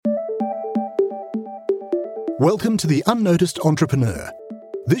Welcome to The Unnoticed Entrepreneur.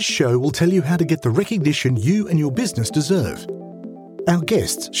 This show will tell you how to get the recognition you and your business deserve. Our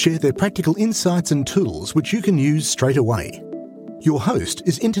guests share their practical insights and tools which you can use straight away. Your host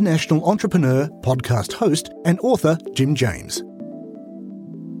is international entrepreneur, podcast host, and author Jim James.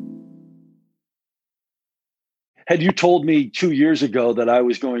 Had you told me 2 years ago that I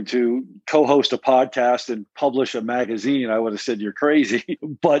was going to co-host a podcast and publish a magazine, I would have said you're crazy.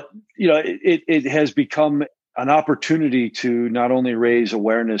 But it has become an opportunity to not only raise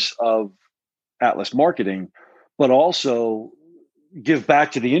awareness of Atlas marketing, but also give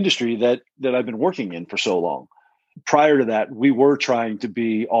back to the industry that I've been working in for so long. Prior to that, we were trying to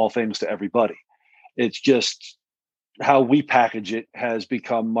be all things to everybody. It's just how we package it has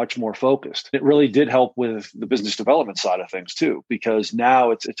become much more focused. It really did help with the business development side of things too, because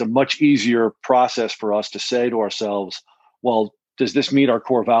now it's a much easier process for us to say to ourselves, well, does this meet our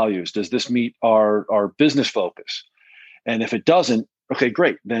core values? Does this meet our business focus? And if it doesn't, okay,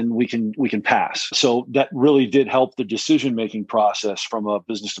 great, then we can pass. So that really did help the decision-making process from a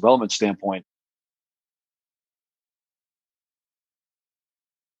business development standpoint.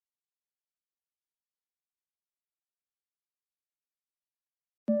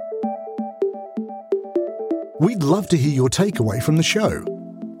 We'd love to hear your takeaway from the show.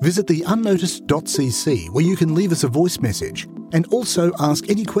 Visit theunnoticed.cc where you can leave us a voice message and also ask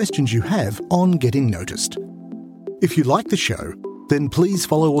any questions you have on getting noticed. If you like the show, then please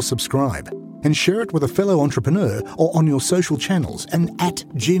follow or subscribe and share it with a fellow entrepreneur or on your social channels and at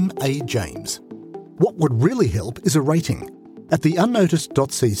Jim A. James. What would really help is a rating. At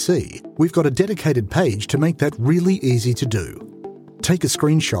theunnoticed.cc, we've got a dedicated page to make that really easy to do. Take a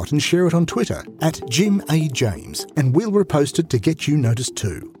screenshot and share it on Twitter at Jim A. James, and we'll repost it to get you noticed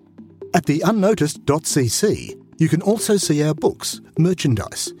too. At theunnoticed.cc, you can also see our books,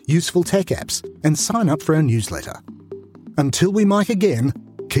 merchandise, useful tech apps, and sign up for our newsletter. Until we mic again,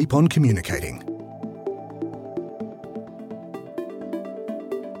 keep on communicating.